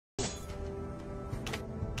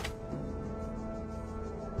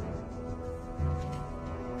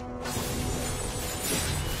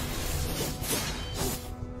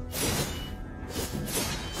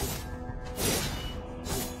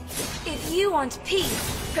you want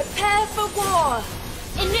peace, prepare for war!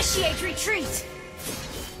 Initiate retreat!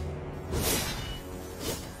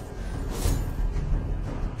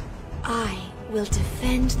 I will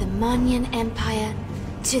defend the Manyan Empire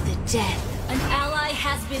to the death. An ally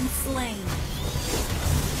has been slain.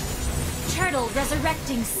 Turtle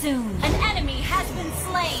resurrecting soon. An enemy has been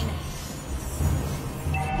slain.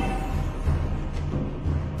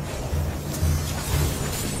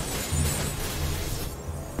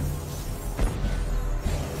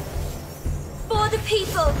 For the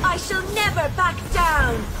people, I shall never back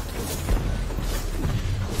down.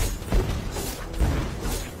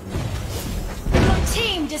 Your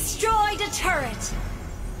team destroyed a turret.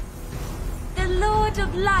 The Lord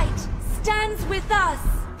of Light stands with us.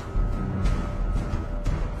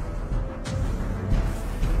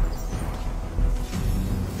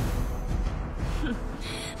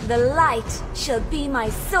 The light shall be my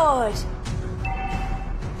sword.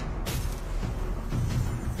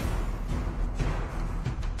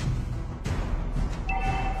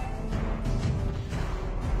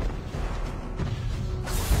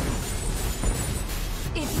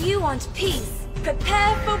 If you want peace,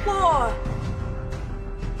 prepare for war.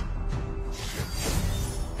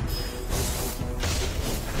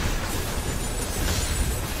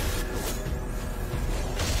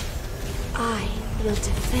 I will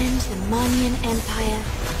defend the Manyan Empire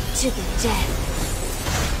to the death.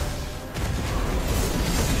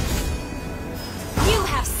 You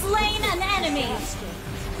have slain an enemy!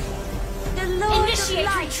 The Lord Initiate of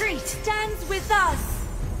Light retreat! Stands with us!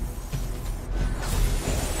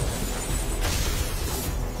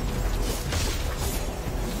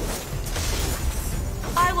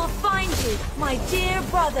 I will find you, my dear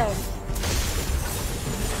brother!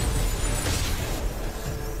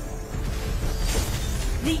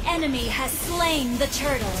 The enemy has slain the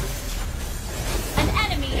turtle. An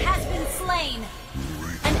enemy has been slain.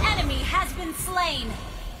 An enemy has been slain.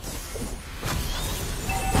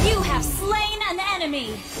 You have slain an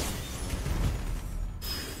enemy.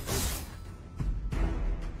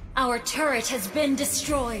 Our turret has been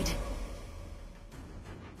destroyed.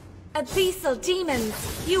 Abyssal demons,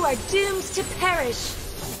 you are doomed to perish.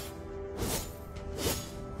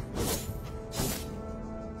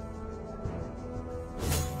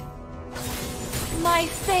 My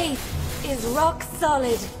faith is rock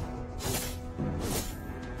solid.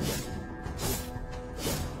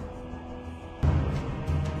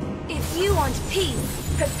 If you want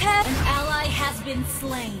peace, prepare. An ally has been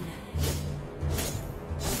slain.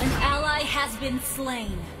 An ally has been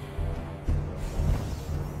slain.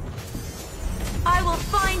 I will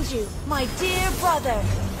find you, my dear brother.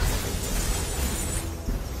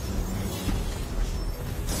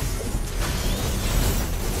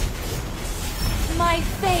 My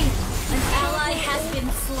faith! An ally has been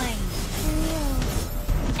slain.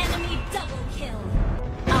 Enemy double kill.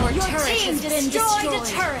 Our turret has been destroyed. A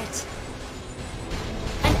turret.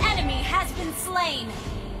 An enemy has been slain.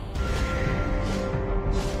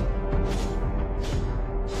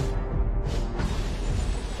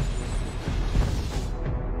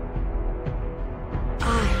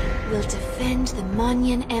 I will defend the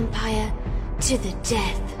Manyan Empire to the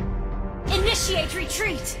death. Initiate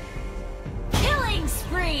retreat! Killing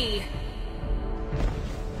spree!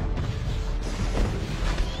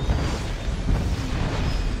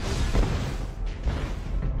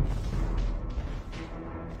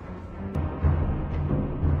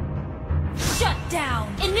 Shut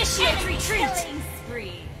down! Initiate retreat! Killing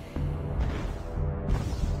spree!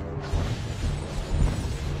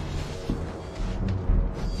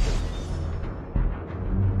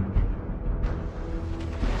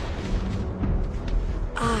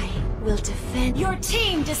 Will defend. Your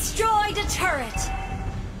team destroyed a turret!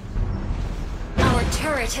 Our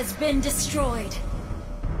turret has been destroyed.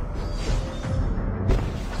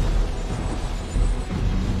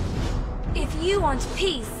 If you want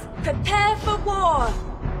peace, prepare for war!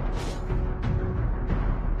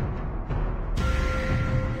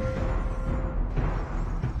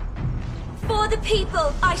 For the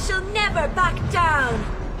people, I shall never back down!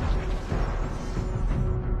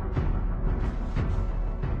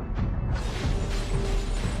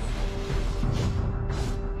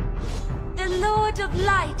 The Lord of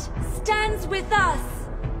Light stands with us.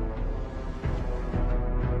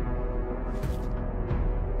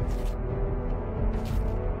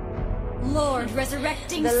 Lord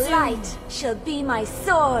resurrecting soon. The light shall be my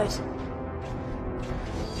sword.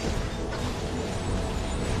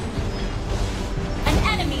 An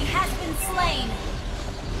enemy has been slain.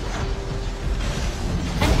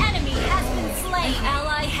 An enemy has been slain. An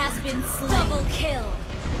ally has been slain. Double kill.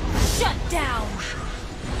 Shut down.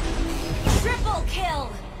 Triple kill!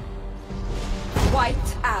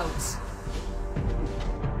 Wiped out.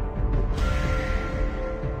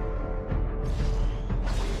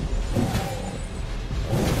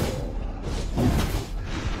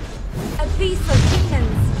 Abyssal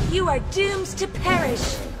demons, you are doomed to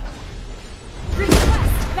perish.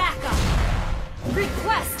 Request backup!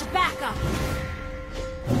 Request backup!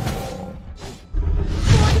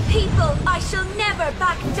 For the people, I shall never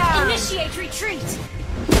back down. Initiate retreat!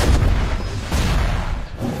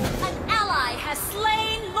 An ally has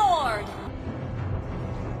slain Lord!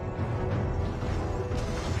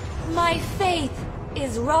 My faith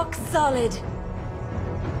is rock solid.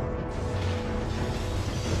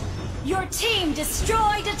 Your team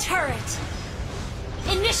destroyed a turret!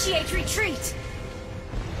 Initiate retreat!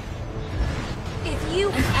 If you...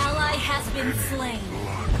 An ally has been slain.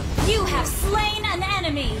 You have slain an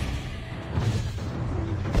enemy!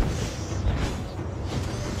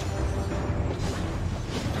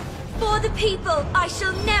 For the people, I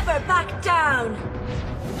shall never back down.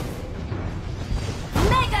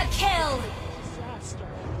 Mega kill!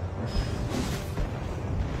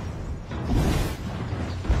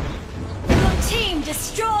 Your team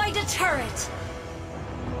destroyed a turret!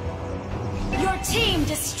 Your team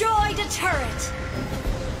destroyed a turret!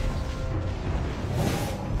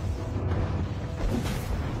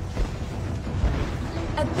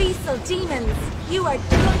 Abyssal demons, you are...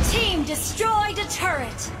 Your team destroyed a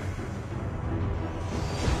turret!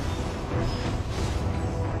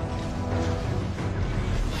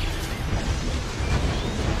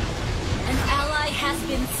 An ally has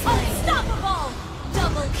been slain. Unstoppable!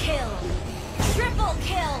 Double kill! Triple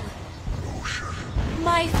kill!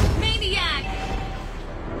 My